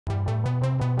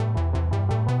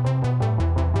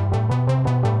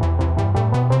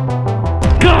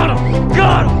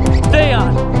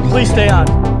Please stay on.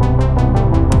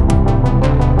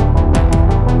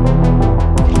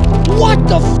 What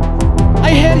the f? I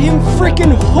had him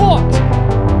freaking hooked.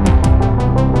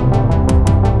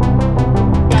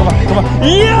 Come on, come on.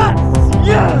 Yes!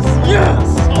 Yes! Yes!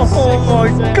 Oh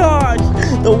my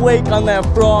gosh! The wake on that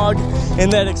frog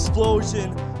and that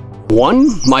explosion. One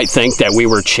might think that we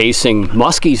were chasing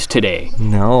muskies today.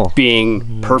 No.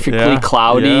 Being perfectly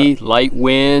cloudy, light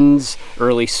winds,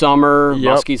 early summer,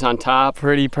 muskies on top.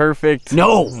 Pretty perfect.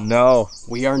 No. No.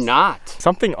 We are not.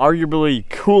 Something arguably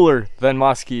cooler than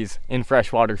muskies in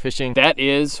freshwater fishing. That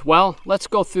is, well, let's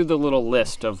go through the little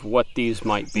list of what these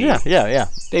might be. Yeah.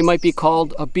 They might be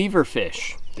called a beaver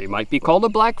fish. They might be called a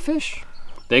blackfish.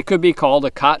 They could be called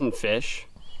a cottonfish.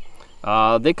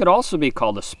 They could also be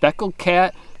called a speckled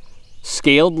cat,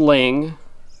 scaled ling,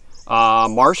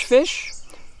 marsh fish,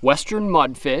 western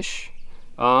mudfish.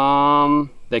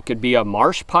 They could be a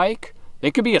marsh pike.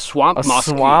 They could be a swamp muskie.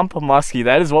 A swamp muskie.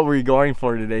 That is what we're going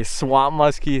for today. Swamp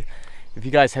muskie. If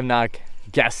you guys have not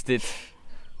guessed it,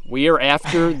 we are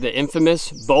after the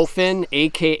infamous bowfin,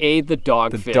 a.k.a. the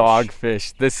dogfish. The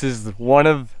dogfish. This is one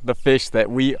of the fish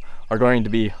that we are going to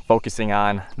be focusing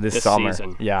on this summer.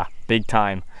 Season. Yeah, big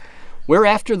time. We're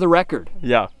after the record.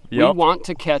 Yeah. We want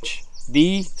to catch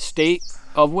the state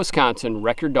of Wisconsin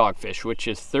record dogfish, which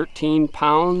is 13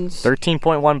 pounds.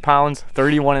 13.1 pounds,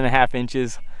 31.5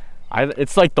 inches.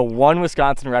 It's like the one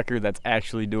Wisconsin record that's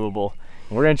actually doable.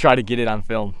 We're gonna try to get it on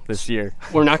film this year.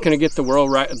 We're not gonna get the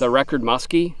the record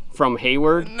muskie from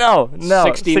Hayward. No.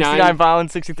 69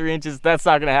 pounds, 63 inches. That's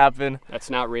not gonna happen. That's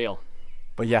not real.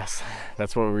 But yes,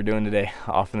 that's what we're doing today,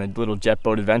 off in a little jet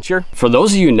boat adventure. For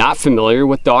those of you not familiar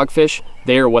with dogfish,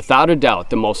 they are without a doubt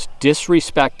the most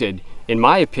disrespected, in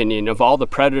my opinion, of all the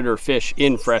predator fish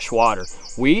in freshwater.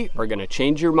 We are gonna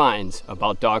change your minds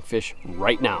about dogfish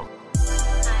right now.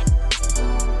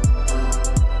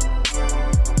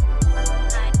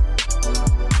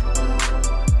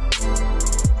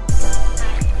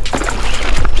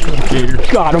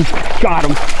 Got him, got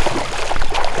him.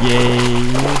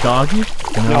 Yay, doggy?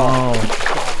 No.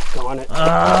 Darn it.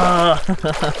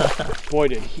 Boy,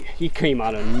 did he came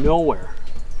out of nowhere.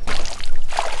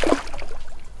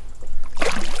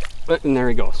 And there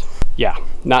he goes. Yeah,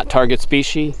 not target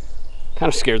species.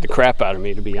 Kind of scared the crap out of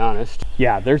me, to be honest.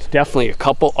 Yeah, there's definitely a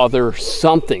couple other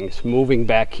somethings moving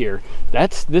back here.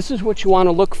 This is what you want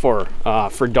to look for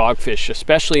dogfish,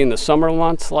 especially in the summer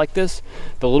months like this.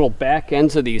 The little back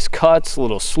ends of these cuts,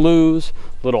 little sloughs,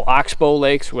 little oxbow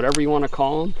lakes, whatever you want to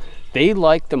call them. They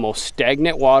like the most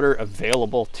stagnant water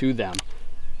available to them.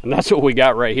 And that's what we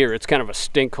got right here. It's kind of a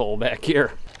stink hole back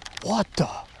here. What the?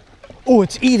 Oh,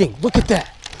 it's eating. Look at that.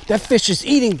 That fish is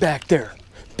eating back there.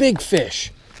 Big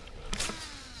fish.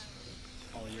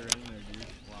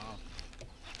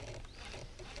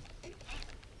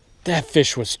 That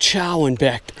fish was chowing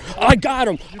back there. I got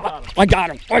him. I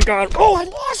got him. Oh, I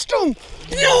lost him.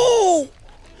 No.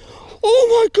 Oh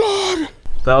my God.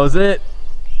 That was it.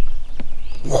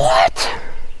 What?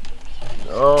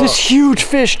 Oh. This huge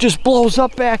fish just blows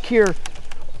up back here.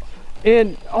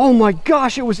 And oh my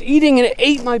gosh, it was eating and it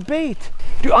ate my bait.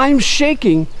 Dude, I'm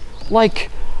shaking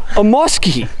like a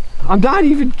muskie. I'm not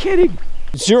even kidding.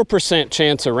 0%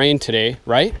 chance of rain today,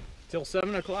 right? Till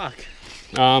 7 o'clock.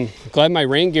 Glad my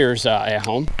rain gear's at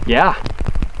home. Yeah,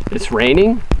 it's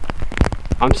raining.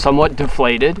 I'm somewhat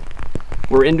deflated.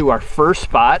 We're into our first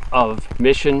spot of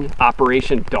Mission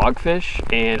Operation Dogfish,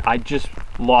 and I just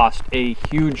lost a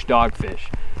huge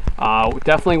dogfish.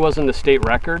 Definitely wasn't the state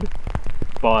record,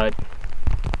 but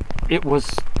it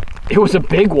was a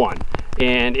big one,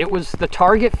 and it was the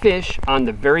target fish on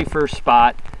the very first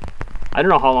spot. I don't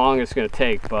know how long it's going to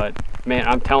take, but man,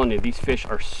 I'm telling you, these fish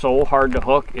are so hard to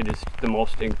hook. It's the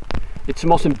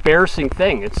most embarrassing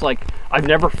thing. It's like I've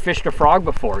never fished a frog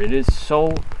before. It is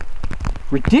so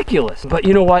ridiculous. But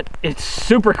you know what? It's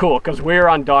super cool because we're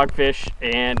on dogfish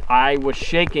and I was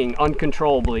shaking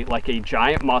uncontrollably like a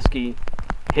giant muskie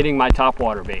hitting my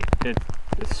topwater bait.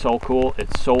 It's so cool.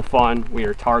 It's so fun. We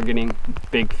are targeting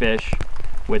big fish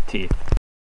with teeth.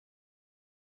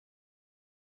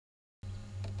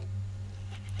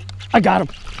 I got him.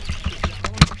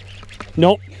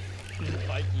 Nope.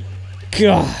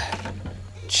 God,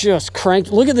 just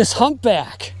cranked. Look at this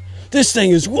humpback. This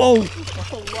thing is, whoa.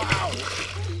 Oh, wow.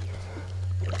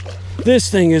 This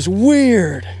thing is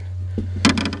weird.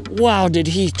 Wow, did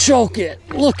he choke it?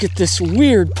 Look at this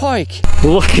weird pike.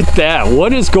 Look at that.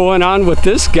 What is going on with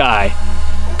this guy?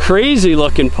 Crazy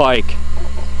looking pike.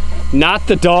 Not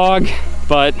the dog,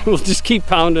 but we'll just keep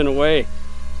pounding away.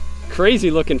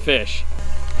 Crazy looking fish.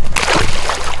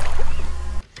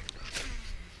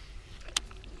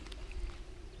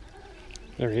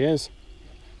 There he is.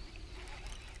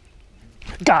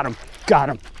 Got him. Got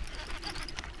him.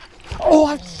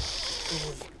 Oh,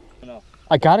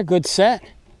 I got a good set.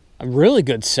 A really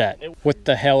good set. What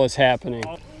the hell is happening?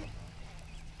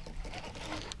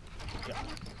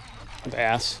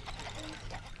 Bass.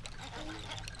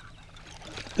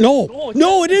 No, oh,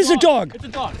 no, it is a dog. It's a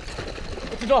dog.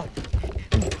 It's a dog.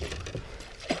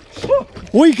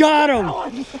 We got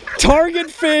him. Target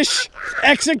fish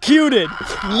executed.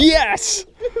 Yes.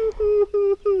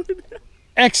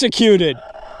 Executed.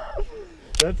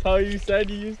 That's how you said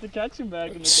you used to catch him back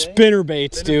in the day. Spinner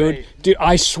baits, dude. Dude,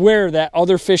 I swear that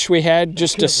other fish we had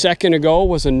just a second ago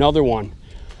was another one.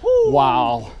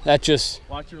 Wow, that just...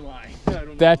 Watch your line.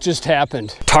 That just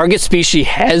happened. Target species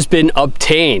has been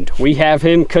obtained. We have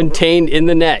him contained in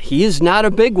the net. He is not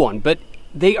a big one, but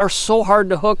they are so hard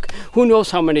to hook. Who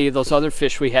knows how many of those other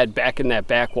fish we had back in that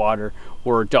backwater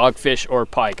were dogfish or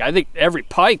pike. I think every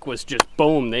pike was just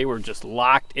boom. They were just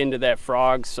locked into that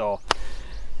frog. So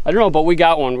I don't know, but we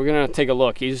got one. We're gonna take a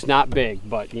look. He's not big,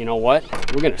 but you know what?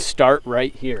 We're gonna start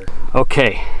right here.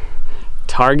 Okay,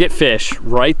 target fish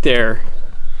right there.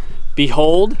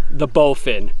 Behold the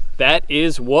bowfin. That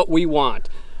is what we want.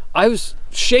 I was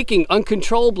shaking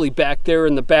uncontrollably back there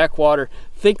in the backwater,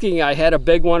 thinking I had a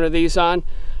big one of these on.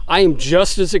 I am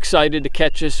just as excited to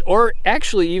catch this, or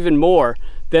actually even more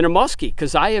than a muskie,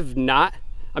 because I have not,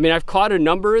 I mean, I've caught a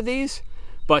number of these,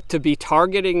 but to be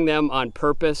targeting them on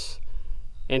purpose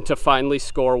and to finally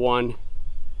score one,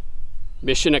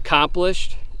 mission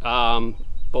accomplished.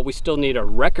 But we still need a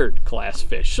record class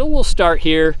fish. So we'll start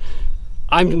here.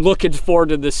 I'm looking forward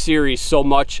to this series so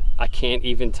much, I can't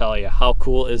even tell you. How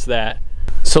cool is that?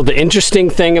 So the interesting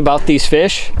thing about these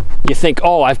fish, you think,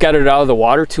 oh, I've got it out of the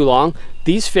water too long.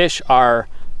 These fish are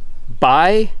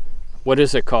what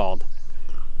is it called?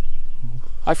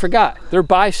 I forgot.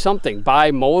 They're something,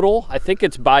 bimodal. I think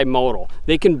it's bimodal.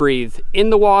 They can breathe in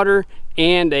the water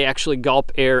and they actually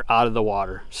gulp air out of the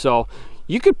water. So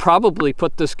you could probably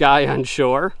put this guy on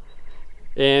shore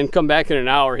and come back in an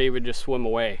hour, he would just swim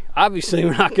away. Obviously,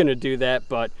 we're not gonna do that,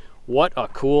 but what a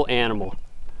cool animal.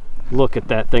 Look at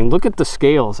that thing. Look at the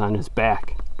scales on his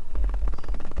back.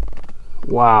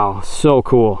 Wow, so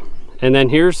cool. And then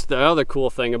here's the other cool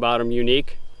thing about him,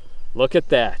 unique. Look at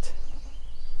that.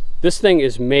 This thing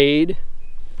is made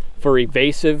for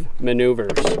evasive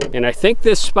maneuvers. And I think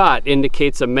this spot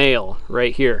indicates a male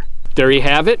right here. There you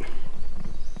have it.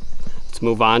 Let's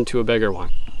move on to a bigger one.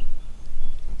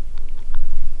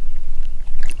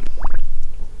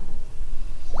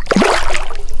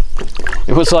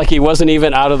 It was like he wasn't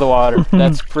even out of the water.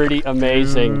 That's pretty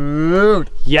amazing. Dude.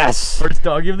 Yes. First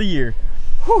doggy of the year.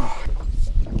 Whew.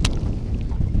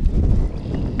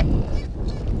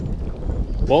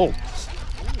 Whoa.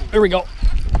 There we go.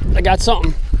 I got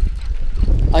something.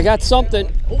 I got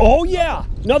something. Oh yeah,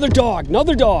 another dog,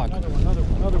 another dog. Another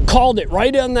one. Called it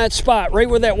right on that spot, right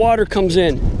where that water comes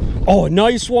in. Oh, a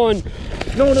nice one.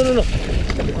 No. Oh,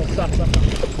 stop.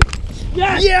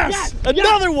 Yes!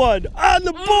 Another one on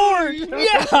the board!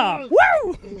 Yeah!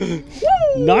 Woo!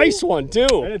 Nice one, too.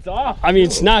 And it's off. I mean,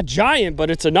 it's not giant, but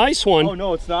it's a nice one. Oh,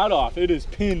 no, it's not off. It is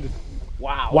pinned.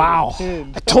 Wow. Wow.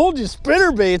 Pinned. I told you,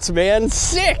 spinner baits, man.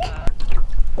 Sick.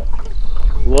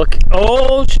 Look.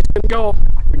 Oh, she's gonna go.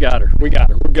 We got her. We're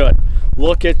good.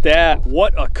 Look at that.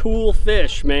 What a cool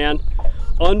fish, man.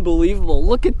 Unbelievable.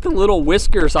 Look at the little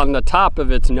whiskers on the top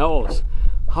of its nose.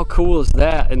 How cool is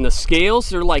that? And the scales,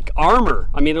 they're like armor.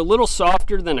 I mean, a little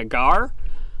softer than a gar,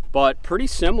 but pretty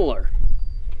similar.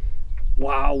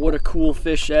 Wow, what a cool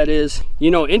fish that is. You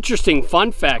know, interesting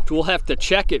fun fact, we'll have to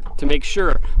check it to make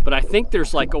sure, but I think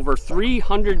there's like over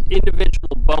 300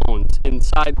 individual bones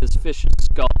inside this fish's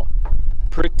skull.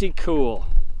 Pretty cool.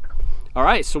 All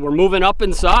right, so we're moving up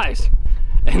in size,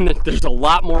 and there's a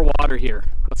lot more water here.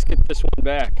 Let's get this one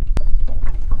back.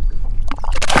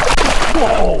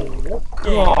 Whoa,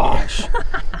 gosh.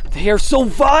 They are so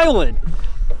violent.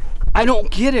 I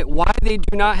don't get it, why they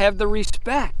do not have the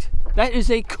respect. That is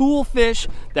a cool fish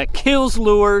that kills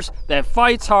lures, that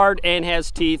fights hard and has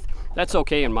teeth. That's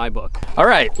okay in my book. All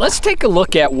right, let's take a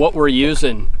look at what we're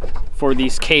using for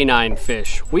these canine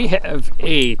fish. We have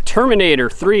a Terminator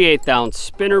 3/8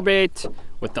 ounce spinnerbait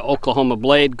with the Oklahoma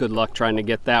blade. Good luck trying to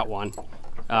get that one.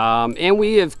 And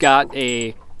we have got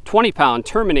a 20-pound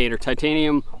Terminator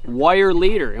titanium wire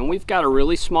leader, and we've got a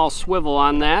really small swivel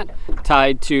on that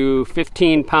tied to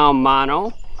 15-pound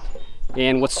mono.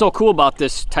 And what's so cool about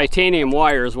this titanium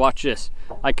wire is, watch this,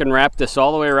 I can wrap this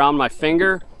all the way around my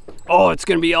finger. Oh, it's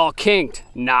gonna be all kinked.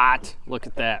 Not. Look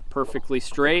at that, perfectly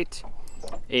straight.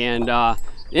 And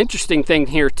Interesting thing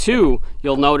here too,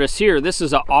 you'll notice here, this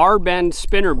is a R-bend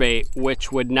spinnerbait,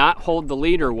 which would not hold the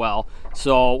leader well.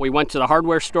 So we went to the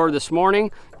hardware store this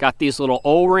morning, got these little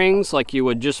O-rings like you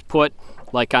would just put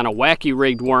like on a wacky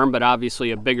rigged worm, but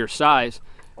obviously a bigger size.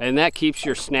 And that keeps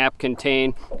your snap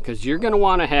contained because you're gonna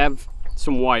wanna have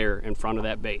some wire in front of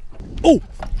that bait. Oh,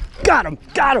 got him,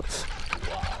 got him.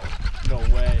 No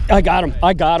way. I got him,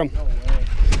 I got him. No way.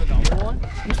 Another one?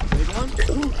 Big one?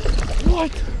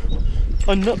 What?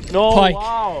 No, Pike.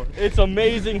 Wow. It's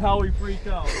amazing how we freak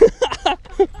out.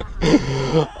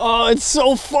 Oh, it's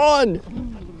so fun.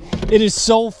 It is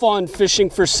so fun fishing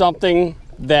for something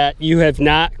that you have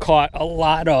not caught a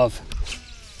lot of.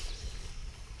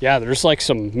 Yeah, there's like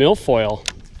some milfoil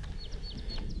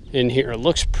in here. It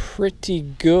looks pretty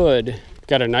good.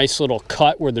 Got a nice little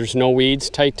cut where there's no weeds,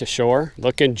 tight to shore.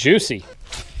 Looking juicy.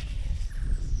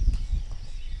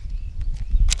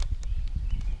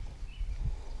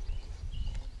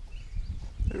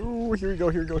 Ooh, here we go,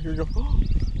 here we go, here we go.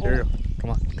 Here we go. Come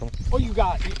on, come on. Oh, you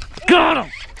got it. Got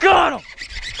him! Got him!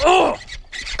 Oh!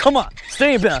 Come on,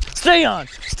 stay on, stay on,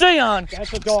 stay on,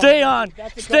 That's a dog. stay on,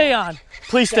 That's a stay dog. on.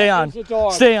 Please stay That on, is a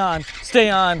dog. stay on, stay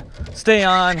on, stay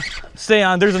on, stay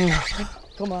on. There's a.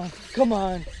 Come on, come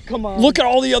on, come on. Look at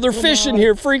all the other fish in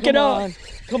here freaking out.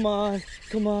 Come on,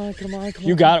 come on, come on, come on.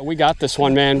 You got it. We got this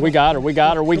one, man. We got her. We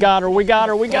got her. We got her. We got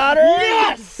her. We got her.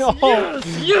 Yes! Oh,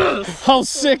 Yes! Yes! how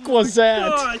sick was that?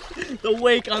 Gosh, the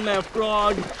wake on that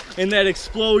frog and that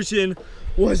explosion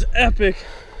was epic.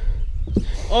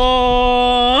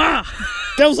 Oh!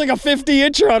 That was like a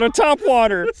 50-incher on a top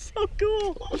water. So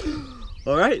cool.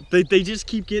 All right, they just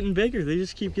keep getting bigger. They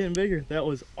just keep getting bigger. That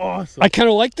was awesome. I kind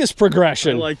of like this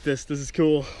progression. I like this. This is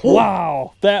cool.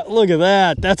 Wow, look at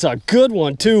that. That's a good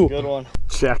one too. Good one.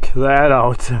 Check that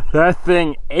out. That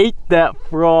thing ate that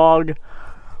frog.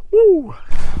 Woo.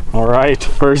 All right,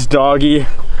 first doggy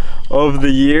of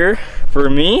the year for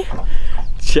me.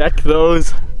 Check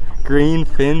those green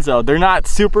fins out. They're not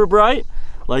super bright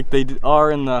like they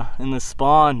are in the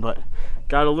spawn, but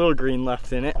got a little green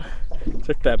left in it.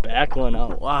 Check that back one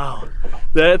out. Wow,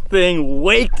 that thing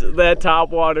waked that top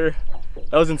water.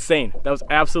 That was insane. That was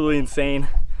absolutely insane.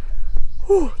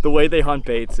 Whew. The way they hunt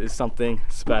baits is something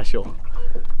special.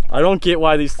 I don't get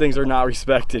why these things are not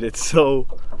respected. It's so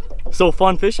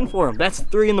fun fishing for them. That's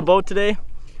 3 in the boat today.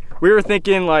 We were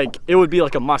thinking like it would be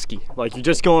like a musky, like you're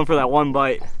just going for that one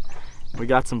bite. We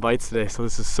got some bites today, so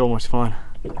this is so much fun.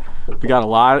 We got a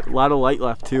lot of light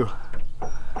left too.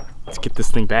 Let's get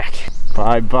this thing back.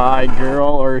 Bye-bye, girl,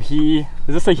 or he. Is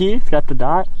this a he? It's got the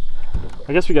dot.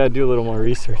 I guess we gotta do a little more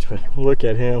research, but look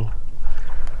at him.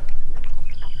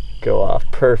 Go off,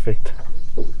 perfect.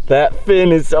 That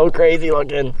fin is so crazy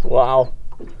looking. Wow.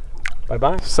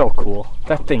 Bye-bye. So cool.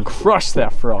 That thing crushed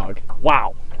that frog.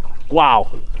 Wow.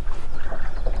 Wow.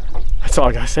 That's all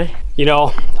I gotta say. You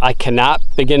know, I cannot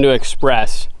begin to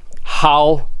express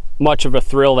how much of a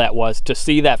thrill that was to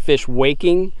see that fish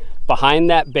waking behind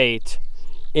that bait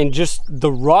and just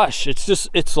the rush.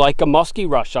 It's like a musky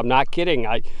rush. I'm not kidding.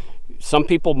 Some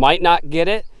people might not get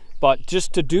it, but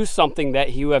just to do something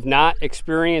that you have not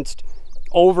experienced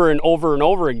over and over and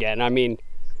over again. I mean,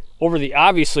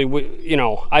 obviously, you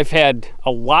know, I've had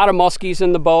a lot of muskies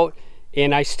in the boat,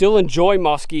 and I still enjoy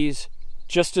muskies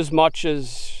just as much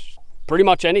as pretty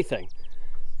much anything.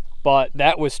 But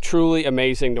that was truly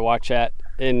amazing to watch that,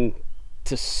 and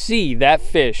to see that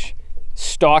fish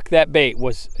stalk that bait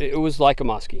it was like a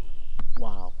muskie.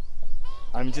 Wow.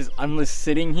 I'm just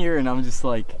sitting here and I'm just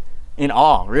like in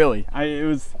awe, really.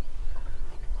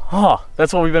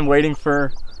 That's what we've been waiting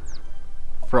for.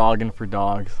 Frogging for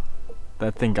dogs.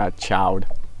 That thing got chowed.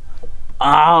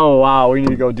 Oh wow, we need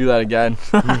to go do that again.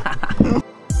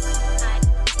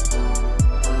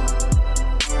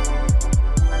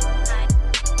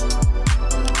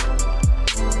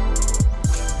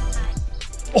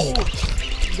 Oh,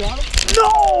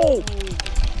 no!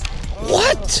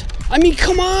 What? I mean,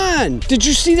 come on! Did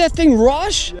you see that thing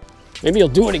rush? Maybe he'll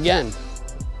do it again.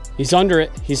 He's under it.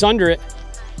 He's under it.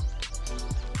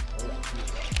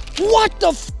 What the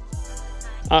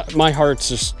f? My heart's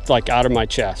just like out of my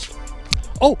chest.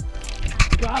 Oh!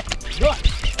 God.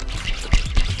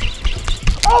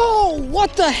 Oh,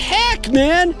 what the heck,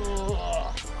 man?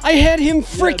 I had him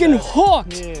freaking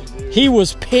hooked. He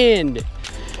was pinned.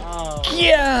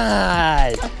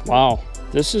 God! Wow,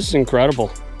 this is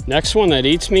incredible. Next one that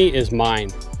eats me is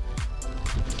mine.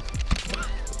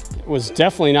 It was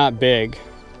definitely not big,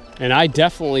 and I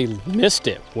definitely missed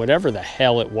it, whatever the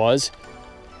hell it was.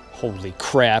 Holy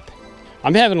crap.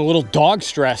 I'm having a little dog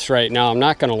stress right now, I'm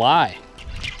not gonna lie.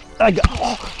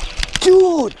 Oh,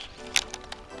 dude!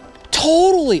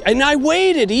 Totally, and I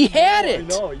waited, he had it.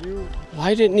 No, you.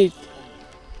 Why didn't he?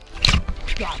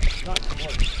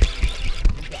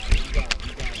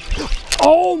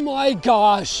 Oh my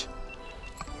gosh.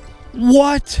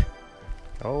 What?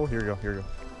 Oh, here we go, here we go,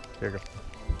 here we go.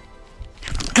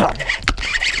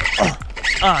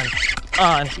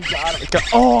 On. You got it.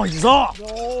 Oh, he's off. No.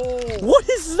 What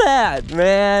is that,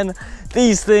 man?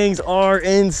 These things are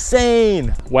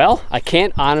insane. Well, I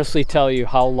can't honestly tell you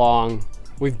how long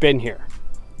we've been here.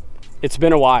 It's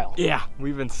been a while. Yeah,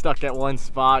 we've been stuck at one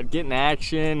spot, getting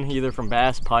action, either from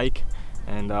bass, pike,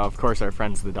 and of course our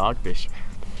friends the dogfish.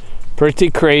 Pretty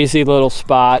crazy little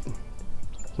spot.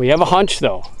 We have a hunch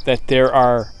though that there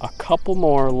are a couple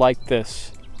more like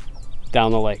this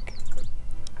down the lake.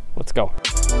 Let's go.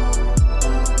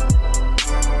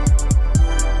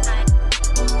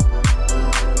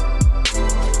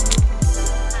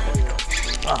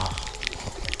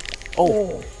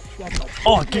 Oh,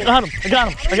 I got him,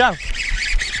 I got him.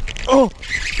 Oh,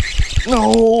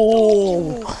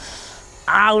 no.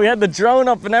 Ah, we had the drone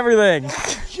up and everything.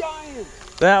 Giant.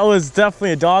 That was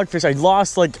definitely a dogfish. I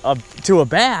lost like to a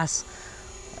bass,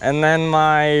 and then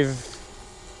my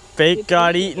bait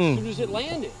got eaten. As soon as it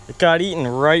landed. It got eaten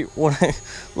right when I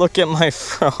look at my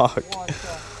frog.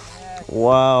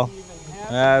 Wow,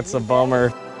 that's a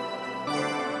bummer.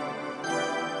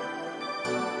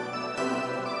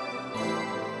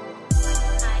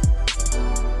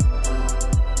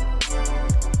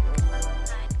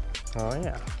 Oh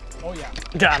yeah. Oh yeah.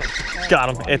 Got him.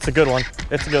 Got him. It's a good one.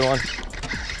 It's a good one.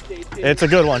 It's a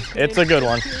good one. It's a good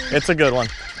one. It's a good one.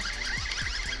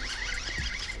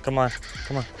 Come on.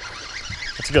 Come on.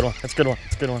 It's a good one. It's a good one.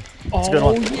 It's a good one. It's a good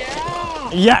one.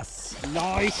 Yeah. Yes.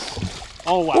 Nice.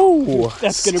 Oh wow. Ooh.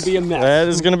 That's gonna be a mess. That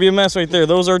is gonna be a mess right there.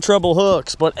 Those are treble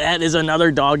hooks, but that is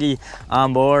another doggy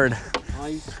on board.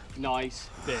 Nice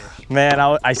fish. Man,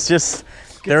 I just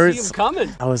Could see him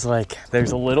coming. I was like,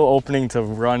 there's a little opening to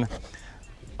run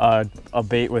a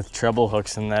bait with treble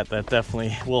hooks, and that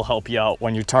definitely will help you out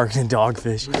when you're targeting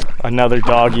dogfish. Another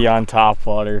doggy on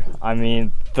topwater. I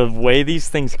mean, the way these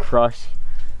things crush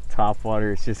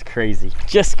topwater is just crazy,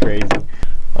 just crazy.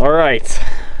 All right,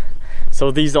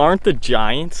 so these aren't the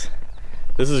giants.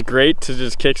 This is great to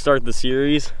just kickstart the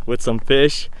series with some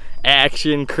fish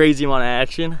action, crazy amount of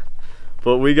action.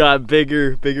 But we got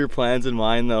bigger plans in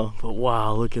mind though. But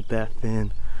wow, look at that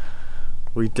fin.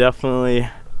 We definitely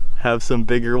have some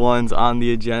bigger ones on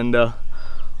the agenda.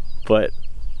 But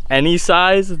any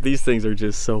size, these things are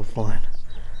just so fun.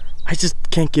 I just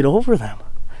can't get over them.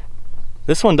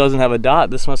 This one doesn't have a dot.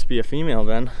 This must be a female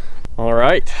then. All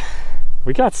right,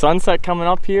 we got sunset coming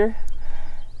up here.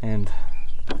 And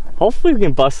hopefully we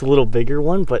can bust a little bigger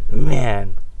one, but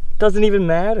man, it doesn't even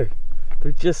matter.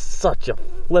 They're just such a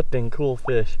flipping cool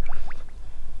fish.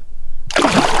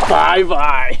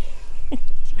 Bye-bye.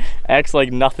 Acts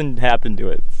like nothing happened to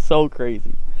it. So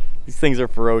crazy. These things are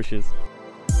ferocious.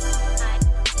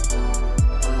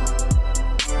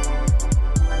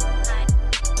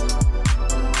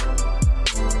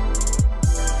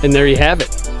 And there you have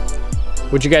it.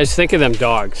 What'd you guys think of them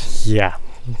dogs? Yeah,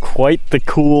 quite the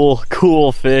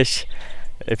cool fish.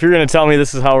 If you're gonna tell me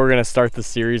this is how we're gonna start the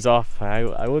series off,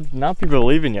 I would not be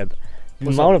believing you. The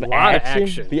amount of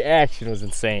action, the action was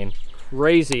insane.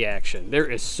 Crazy action. There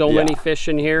is so many fish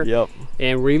in here. Yep.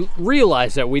 And we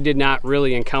realized that we did not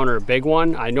really encounter a big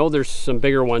one. I know there's some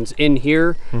bigger ones in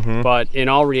here, but in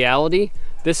all reality,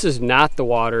 this is not the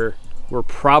water we're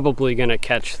probably gonna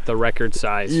catch the record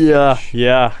size fish.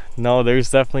 Yeah. No,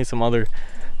 there's definitely some other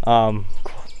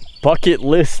bucket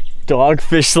list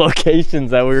dogfish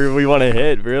locations that we want to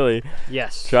hit, really.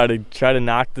 Yes. Try to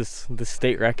knock this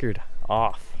state record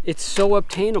off. It's so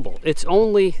obtainable. It's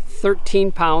only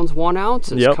 13 pounds, 1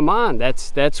 ounce. Yep. Come on,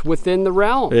 that's within the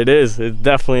realm. It is. It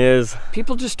definitely is.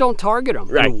 People just don't target them.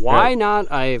 Right. And why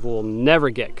not? I will never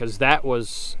get, because that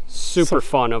was super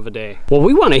fun of a day. Well,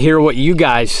 we want to hear what you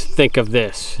guys think of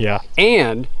this. Yeah.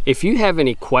 And if you have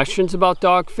any questions about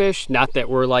dogfish, not that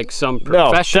we're like some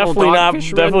professional dog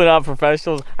fishermen. Definitely not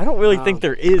professionals. I don't really think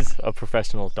there is a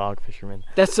professional dog fisherman.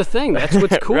 That's the thing. That's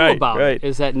what's cool about right. it,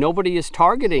 is that nobody is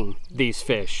targeting these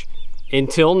fish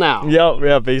until now.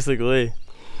 Yeah, basically.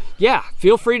 Yeah,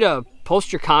 feel free to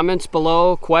post your comments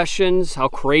below, questions, how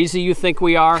crazy you think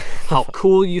we are, how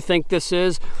cool you think this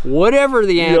is. Whatever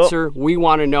the answer, we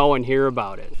want to know and hear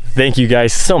about it. Thank you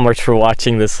guys so much for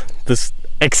watching this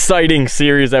exciting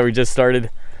series that we just started.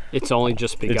 It's only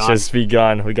just begun. It's just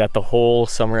begun. We got the whole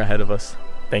summer ahead of us.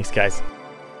 Thanks, guys.